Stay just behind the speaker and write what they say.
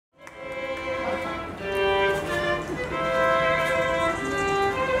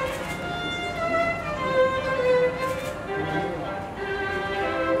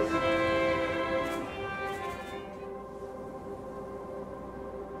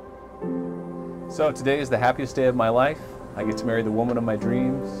So today is the happiest day of my life. I get to marry the woman of my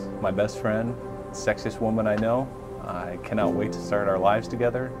dreams, my best friend, sexiest woman I know. I cannot wait to start our lives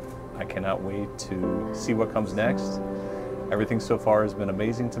together. I cannot wait to see what comes next. Everything so far has been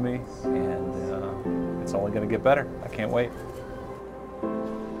amazing to me, and it's only going to get better. I can't wait.